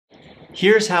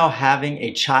Here's how having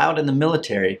a child in the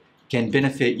military can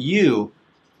benefit you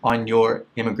on your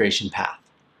immigration path.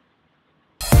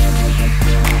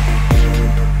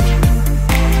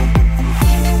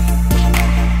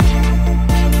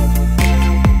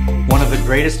 One of the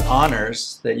greatest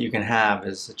honors that you can have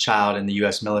is a child in the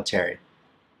U.S. military.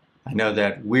 I know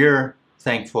that we're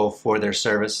thankful for their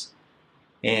service,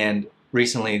 and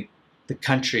recently the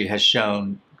country has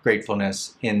shown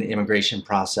gratefulness in the immigration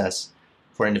process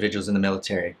for individuals in the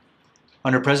military.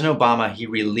 Under President Obama, he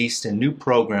released a new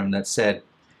program that said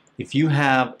if you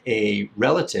have a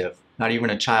relative, not even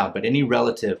a child, but any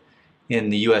relative in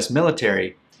the U.S.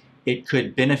 military, it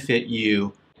could benefit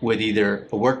you with either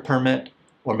a work permit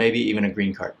or maybe even a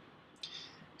green card.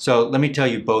 So let me tell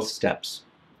you both steps.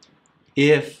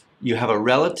 If you have a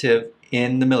relative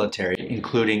in the military,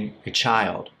 including a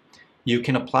child, you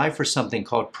can apply for something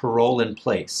called Parole in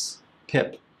Place,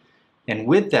 PIP. And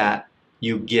with that,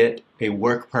 you get a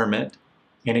work permit,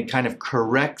 and it kind of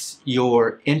corrects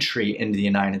your entry into the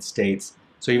United States.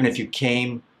 So even if you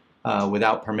came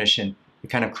without permission,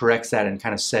 it kind of corrects that and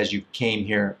kind of says you came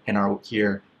here and are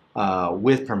here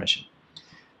with permission.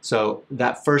 So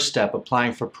that first step,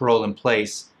 applying for Parole in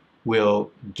Place, will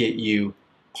get you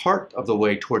part of the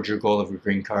way towards your goal of your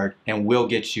green card and will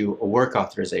get you a work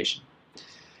authorization.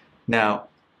 Now,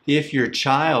 if your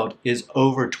child is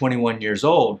over 21 years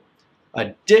old,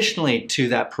 additionally to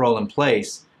that Parole in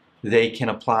Place, they can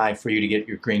apply for you to get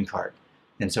your green card.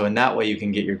 And so in that way you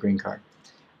can get your green card.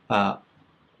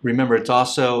 Remember, it's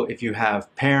also if you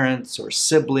have parents or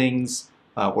siblings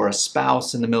or a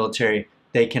spouse in the military,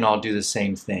 they can all do the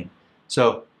same thing.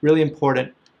 So really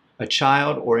important, a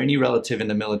child or any relative in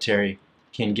the military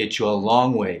can get you a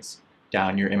long ways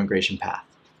down your immigration path.